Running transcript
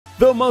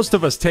Though most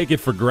of us take it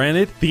for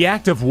granted, the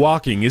act of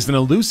walking is an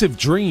elusive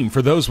dream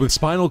for those with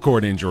spinal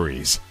cord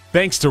injuries.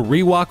 Thanks to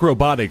Rewalk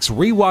Robotics'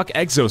 Rewalk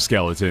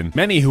exoskeleton,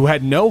 many who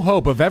had no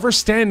hope of ever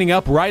standing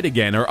upright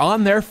again are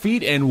on their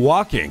feet and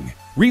walking.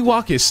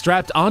 Rewalk is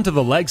strapped onto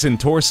the legs and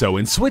torso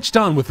and switched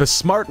on with a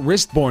smart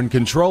wrist-borne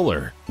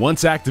controller.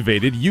 Once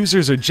activated,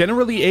 users are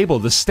generally able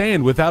to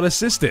stand without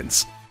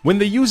assistance. When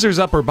the user's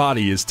upper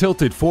body is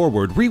tilted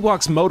forward,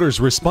 Rewalk's motors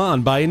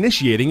respond by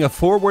initiating a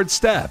forward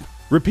step.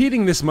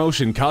 Repeating this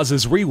motion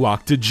causes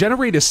Rewalk to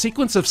generate a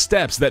sequence of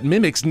steps that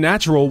mimics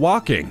natural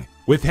walking.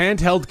 With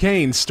handheld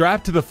canes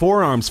strapped to the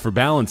forearms for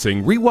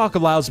balancing, Rewalk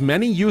allows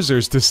many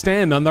users to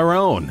stand on their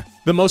own.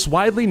 The most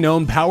widely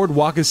known powered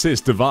walk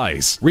assist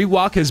device,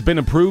 Rewalk has been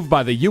approved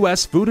by the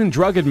U.S. Food and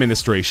Drug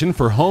Administration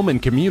for home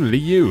and community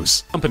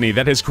use. The company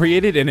that has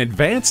created an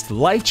advanced,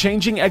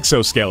 life-changing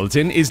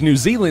exoskeleton is New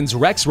Zealand's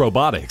Rex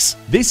Robotics.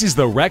 This is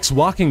the Rex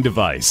walking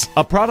device,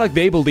 a product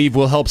they believe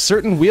will help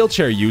certain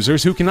wheelchair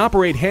users who can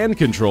operate hand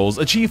controls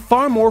achieve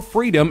far more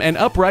freedom and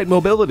upright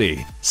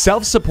mobility.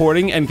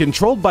 Self-supporting and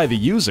controlled by the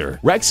user,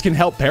 Rex can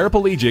help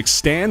paraplegics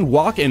stand,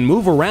 walk, and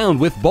move around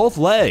with both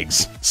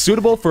legs.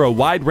 Suitable for a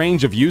wide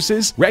range of uses,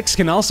 Rex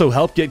can also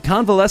help get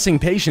convalescing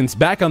patients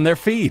back on their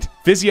feet.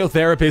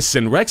 Physiotherapists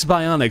and Rex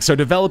Bionics are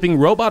developing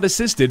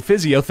robot-assisted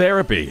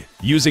physiotherapy.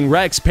 Using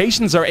Rex,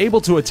 patients are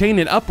able to attain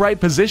an upright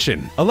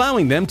position,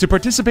 allowing them to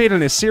participate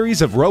in a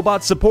series of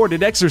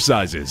robot-supported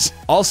exercises.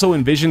 Also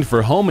envisioned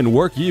for home and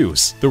work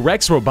use, the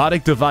Rex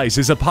robotic device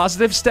is a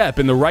positive step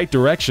in the right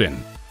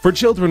direction. For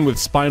children with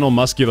spinal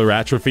muscular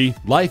atrophy,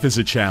 life is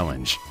a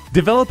challenge.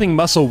 Developing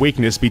muscle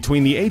weakness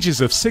between the ages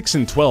of 6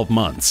 and 12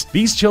 months,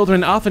 these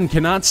children often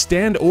cannot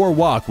stand or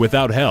walk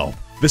without help.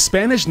 The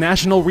Spanish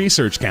National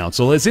Research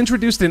Council has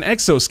introduced an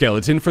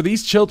exoskeleton for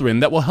these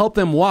children that will help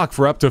them walk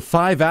for up to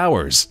 5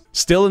 hours.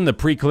 Still in the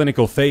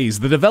preclinical phase,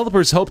 the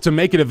developers hope to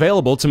make it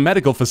available to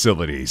medical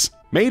facilities.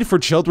 Made for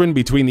children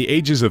between the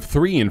ages of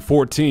 3 and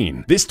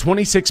 14, this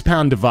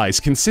 26-pound device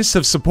consists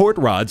of support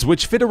rods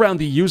which fit around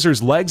the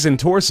user's legs and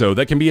torso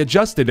that can be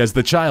adjusted as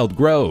the child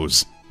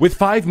grows. With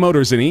 5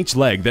 motors in each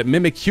leg that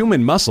mimic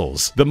human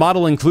muscles, the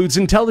model includes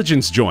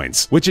intelligence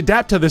joints, which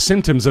adapt to the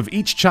symptoms of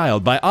each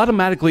child by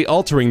automatically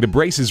altering the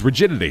brace's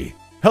rigidity.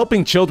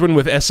 Helping children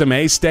with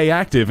SMA stay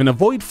active and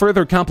avoid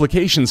further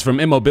complications from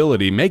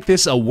immobility make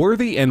this a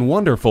worthy and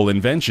wonderful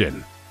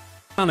invention.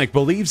 Sonic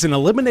believes in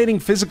eliminating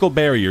physical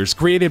barriers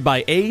created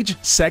by age,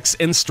 sex,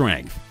 and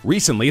strength.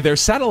 Recently, their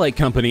satellite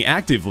company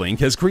ActiveLink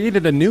has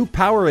created a new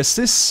power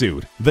assist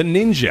suit, the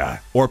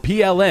Ninja, or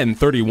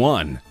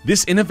PLN-31.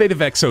 This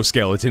innovative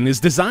exoskeleton is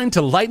designed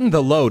to lighten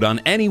the load on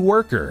any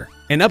worker.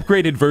 An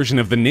upgraded version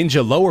of the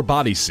Ninja lower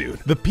body suit,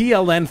 the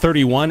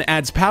PLN-31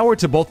 adds power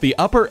to both the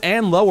upper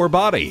and lower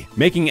body,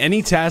 making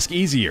any task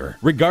easier,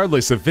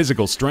 regardless of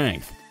physical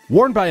strength.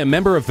 Worn by a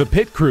member of the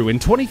pit crew in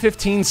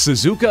 2015's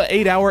Suzuka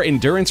 8-hour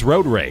endurance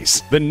road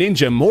race, the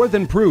Ninja more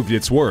than proved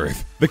its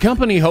worth. The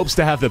company hopes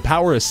to have the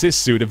power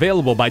assist suit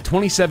available by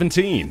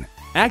 2017.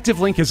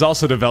 ActiveLink has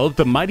also developed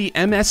the mighty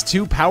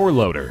MS2 Power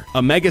Loader,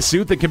 a mega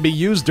suit that can be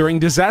used during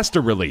disaster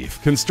relief,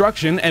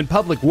 construction, and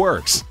public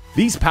works.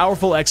 These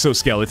powerful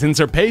exoskeletons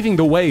are paving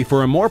the way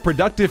for a more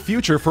productive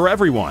future for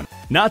everyone.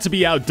 Not to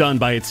be outdone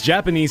by its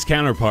Japanese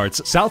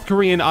counterparts, South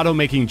Korean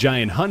automaking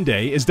giant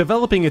Hyundai is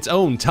developing its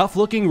own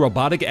tough-looking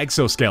robotic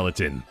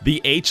exoskeleton,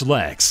 the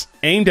H-Lex.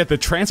 Aimed at the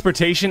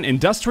transportation,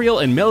 industrial,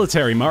 and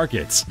military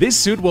markets, this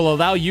suit will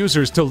allow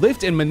users to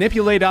lift and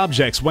manipulate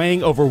objects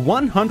weighing over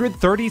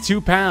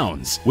 132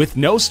 pounds, with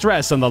no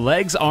stress on the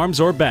legs, arms,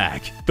 or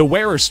back. The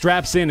wearer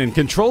straps in and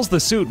controls the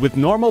suit with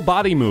normal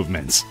body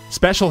movements.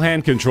 Special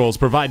hand controls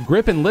provide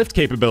grip and lift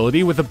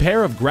capability with a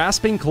pair of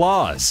grasping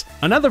claws.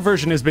 Another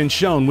version has been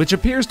shown which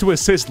appears to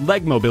assist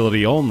leg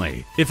mobility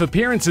only. If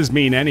appearances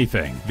mean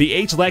anything, the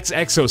H-Lex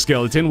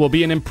exoskeleton will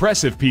be an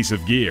impressive piece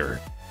of gear.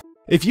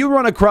 If you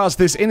run across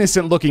this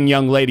innocent-looking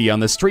young lady on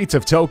the streets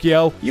of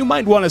Tokyo, you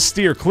might want to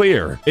steer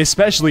clear,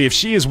 especially if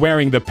she is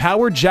wearing the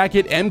Power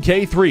Jacket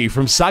MK3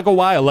 from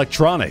Sagawa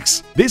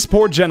Electronics. This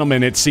poor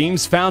gentleman, it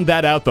seems, found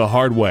that out the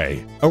hard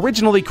way.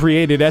 Originally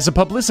created as a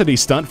publicity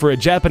stunt for a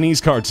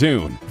Japanese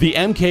cartoon, the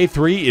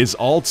MK3 is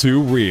all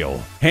too real.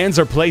 Hands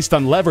are placed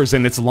on levers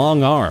in its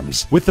long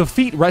arms, with the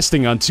feet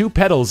resting on 2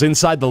 pedals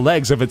inside the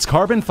legs of its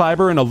carbon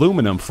fiber and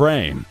aluminum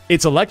frame.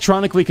 Its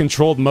electronically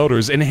controlled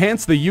motors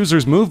enhance the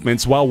user's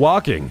movements while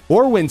walking,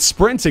 or when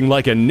sprinting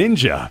like a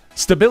ninja.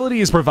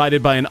 Stability is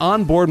provided by an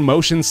onboard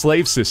motion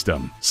slave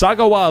system.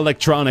 Sagawa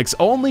Electronics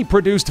only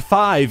produced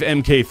 5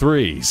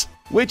 MK3s,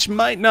 which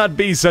might not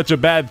be such a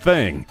bad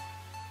thing.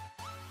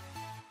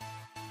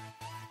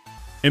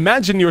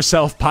 Imagine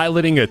yourself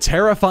piloting a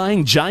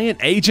terrifying giant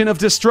agent of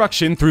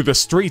destruction through the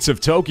streets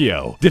of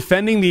Tokyo,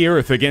 defending the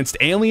Earth against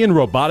alien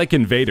robotic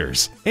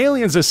invaders.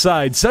 Aliens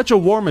aside, such a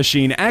war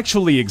machine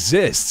actually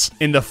exists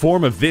in the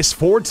form of this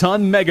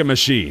 4-ton mega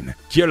machine,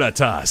 Gila.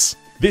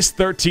 This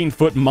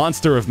 13-foot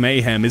monster of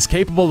mayhem is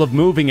capable of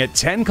moving at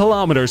 10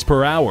 kilometers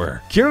per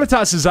hour.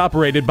 Kirlitas is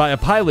operated by a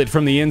pilot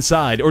from the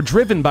inside or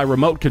driven by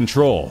remote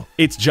control.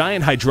 Its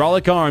giant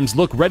hydraulic arms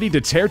look ready to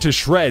tear to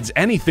shreds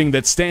anything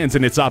that stands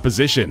in its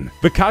opposition.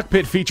 The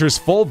cockpit features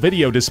full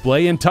video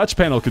display and touch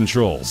panel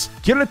controls.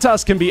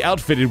 Kirlitas can be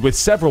outfitted with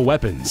several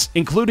weapons,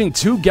 including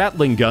 2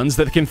 Gatling guns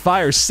that can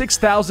fire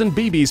 6,000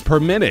 BBs per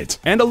minute,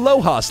 and a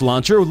LOHAS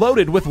launcher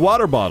loaded with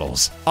water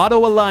bottles.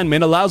 Auto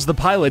alignment allows the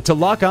pilot to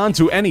lock on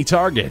to any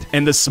target,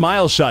 and the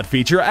smile shot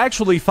feature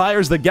actually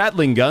fires the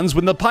Gatling guns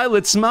when the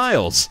pilot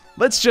smiles.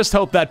 Let's just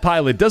hope that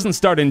pilot doesn't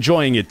start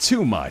enjoying it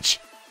too much.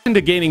 Into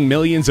gaining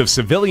millions of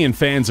civilian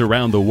fans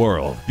around the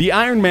world, the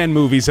Iron Man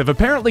movies have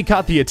apparently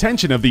caught the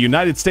attention of the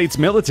United States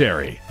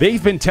military.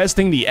 They've been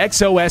testing the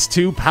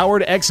XOS-2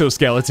 powered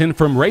exoskeleton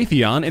from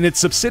Raytheon and its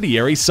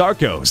subsidiary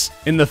Sarcos.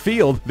 In the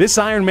field, this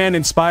Iron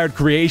Man-inspired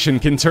creation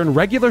can turn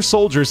regular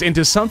soldiers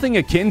into something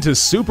akin to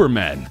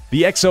Supermen.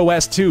 The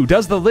XOS-2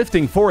 does the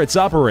lifting for its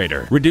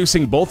operator,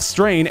 reducing both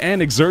strain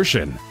and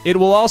exertion. It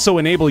will also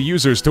enable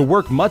users to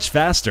work much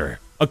faster.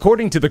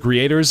 According to the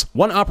creators,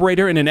 one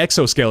operator in an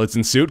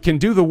exoskeleton suit can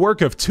do the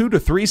work of 2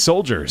 to 3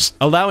 soldiers,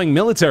 allowing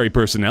military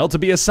personnel to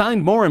be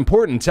assigned more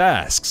important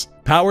tasks.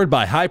 Powered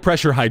by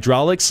high-pressure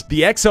hydraulics,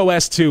 the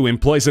XOS-2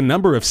 employs a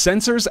number of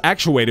sensors,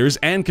 actuators,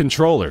 and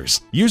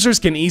controllers. Users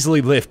can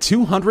easily lift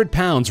 200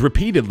 pounds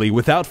repeatedly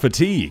without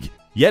fatigue.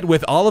 Yet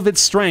with all of its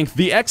strength,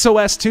 the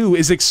XOS-2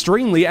 is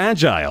extremely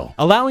agile,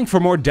 allowing for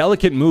more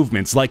delicate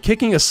movements like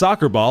kicking a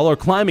soccer ball or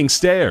climbing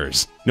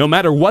stairs. No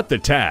matter what the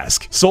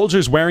task,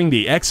 soldiers wearing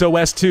the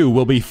XOS-2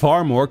 will be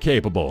far more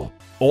capable.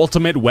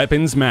 Ultimate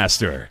Weapons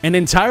Master, an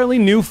entirely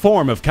new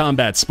form of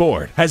combat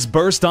sport, has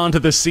burst onto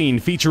the scene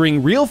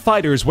featuring real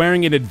fighters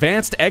wearing an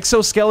advanced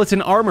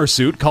exoskeleton armor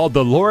suit called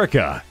the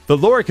Lorica. The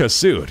Lorica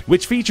suit,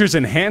 which features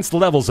enhanced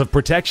levels of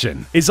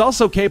protection, is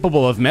also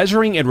capable of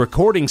measuring and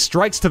recording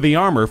strikes to the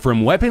armor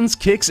from weapons,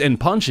 kicks, and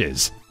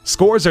punches.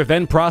 Scores are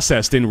then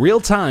processed in real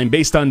time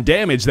based on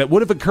damage that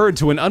would have occurred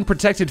to an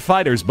unprotected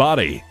fighter's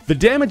body. The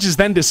damage is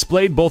then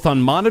displayed both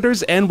on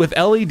monitors and with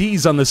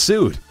LEDs on the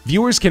suit.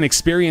 Viewers can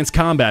experience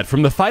combat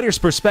from the fighter's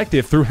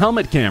perspective through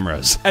helmet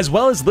cameras, as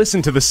well as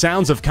listen to the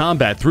sounds of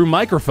combat through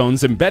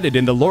microphones embedded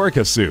in the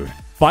Lorica suit.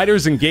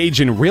 Fighters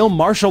engage in real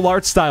martial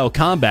arts style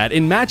combat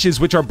in matches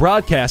which are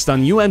broadcast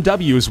on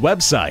UMW's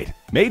website.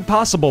 Made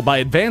possible by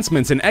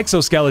advancements in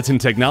exoskeleton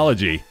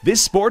technology,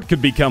 this sport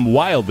could become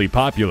wildly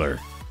popular.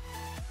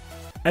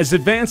 As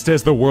advanced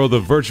as the world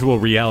of virtual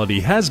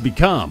reality has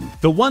become,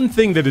 the one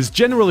thing that has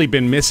generally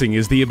been missing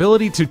is the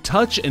ability to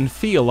touch and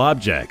feel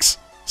objects.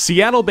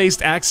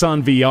 Seattle-based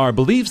Axon VR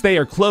believes they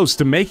are close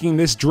to making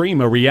this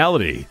dream a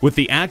reality with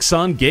the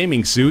Axon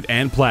gaming suit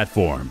and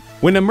platform.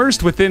 When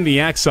immersed within the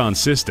Axon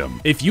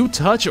system, if you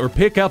touch or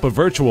pick up a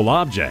virtual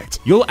object,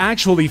 you'll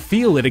actually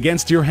feel it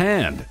against your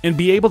hand and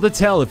be able to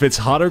tell if it's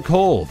hot or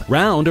cold,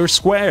 round or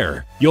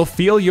square. You'll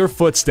feel your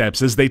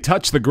footsteps as they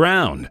touch the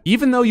ground,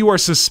 even though you are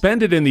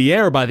suspended in the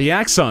air by the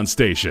Axon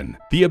station.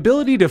 The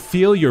ability to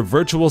feel your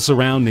virtual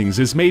surroundings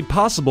is made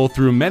possible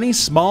through many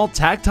small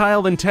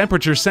tactile and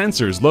temperature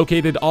sensors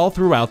located all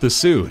throughout the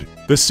suit.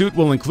 The suit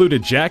will include a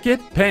jacket,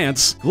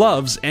 pants,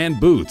 gloves, and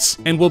boots,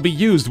 and will be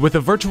used with a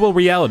virtual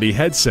reality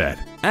headset.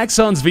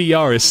 Axon's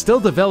VR is still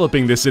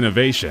developing this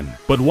innovation,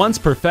 but once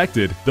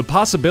perfected, the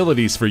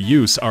possibilities for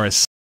use are